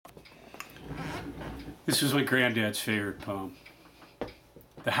This was my granddad's favorite poem.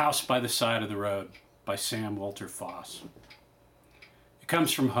 The House by the Side of the Road by Sam Walter Foss. It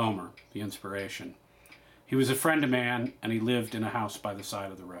comes from Homer, the inspiration. He was a friend of man, and he lived in a house by the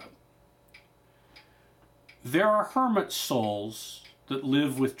side of the road. There are hermit souls that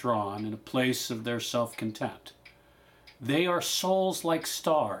live withdrawn in a place of their self-content. They are souls like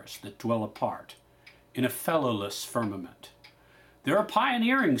stars that dwell apart in a fellowless firmament. There are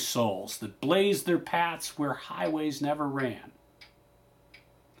pioneering souls that blaze their paths where highways never ran.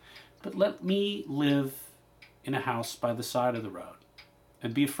 But let me live in a house by the side of the road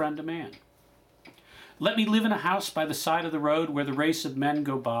and be a friend to man. Let me live in a house by the side of the road where the race of men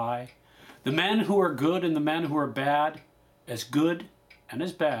go by, the men who are good and the men who are bad, as good and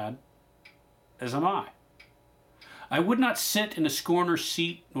as bad as am I. I would not sit in a scorner's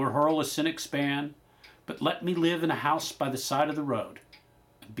seat nor hurl a cynic's ban, but let me live in a house by the side of the road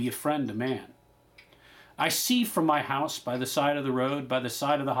and be a friend to man. I see from my house by the side of the road, by the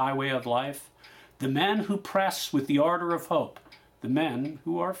side of the highway of life, the men who press with the ardor of hope, the men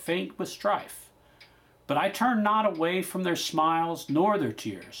who are faint with strife. But I turn not away from their smiles nor their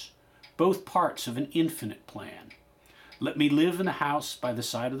tears, both parts of an infinite plan. Let me live in a house by the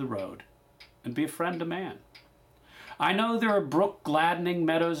side of the road and be a friend to man. I know there are brook-gladdening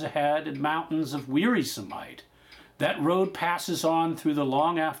meadows ahead and mountains of wearisome height. That road passes on through the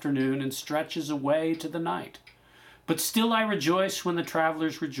long afternoon and stretches away to the night. But still I rejoice when the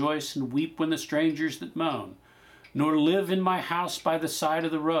travelers rejoice and weep when the strangers that moan, nor live in my house by the side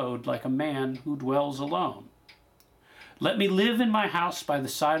of the road like a man who dwells alone. Let me live in my house by the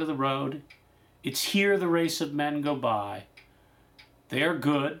side of the road. It's here the race of men go by. They are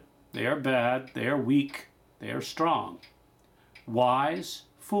good, they are bad, they are weak, they are strong, wise,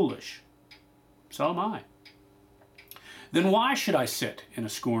 foolish. So am I. Then why should I sit in a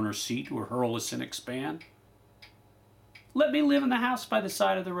scorner's seat or hurl a cynic's ban? Let me live in the house by the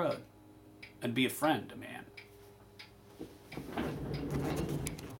side of the road and be a friend to man.